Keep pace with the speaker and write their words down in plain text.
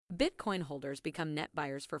Bitcoin holders become net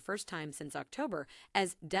buyers for first time since October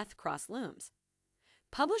as death cross looms.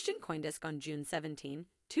 Published in CoinDesk on June 17,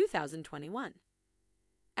 2021.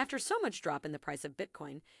 After so much drop in the price of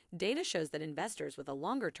Bitcoin, data shows that investors with a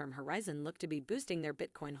longer-term horizon look to be boosting their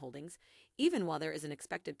Bitcoin holdings, even while there is an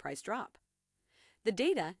expected price drop. The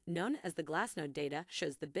data, known as the Glassnode data,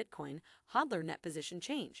 shows the Bitcoin hodler net position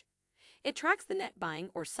change. It tracks the net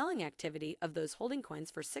buying or selling activity of those holding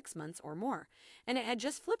coins for 6 months or more, and it had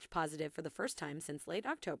just flipped positive for the first time since late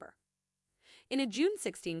October. In a June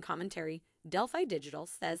 16 commentary, Delphi Digital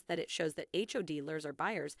says that it shows that HODlers are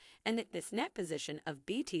buyers and that this net position of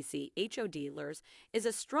BTC HODlers is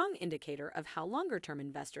a strong indicator of how longer-term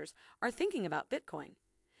investors are thinking about Bitcoin.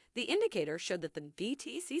 The indicator showed that the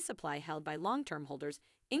BTC supply held by long-term holders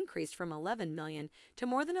increased from 11 million to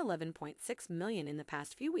more than 11.6 million in the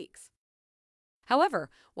past few weeks. However,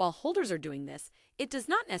 while holders are doing this, it does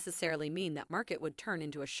not necessarily mean that market would turn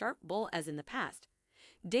into a sharp bull as in the past.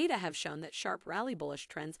 Data have shown that sharp rally bullish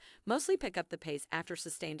trends mostly pick up the pace after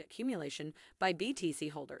sustained accumulation by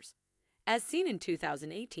BTC holders. As seen in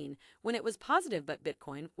 2018, when it was positive but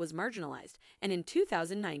Bitcoin was marginalized, and in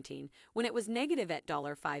 2019, when it was negative at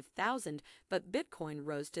 $5,000 but Bitcoin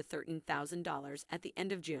rose to $13,000 at the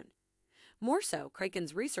end of June. More so,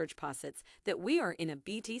 Kraken's research posits that we are in a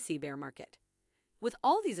BTC bear market. With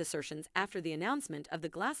all these assertions after the announcement of the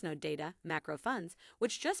Glassnode data, macro funds,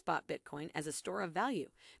 which just bought Bitcoin as a store of value,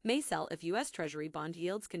 may sell if U.S. Treasury bond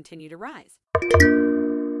yields continue to rise.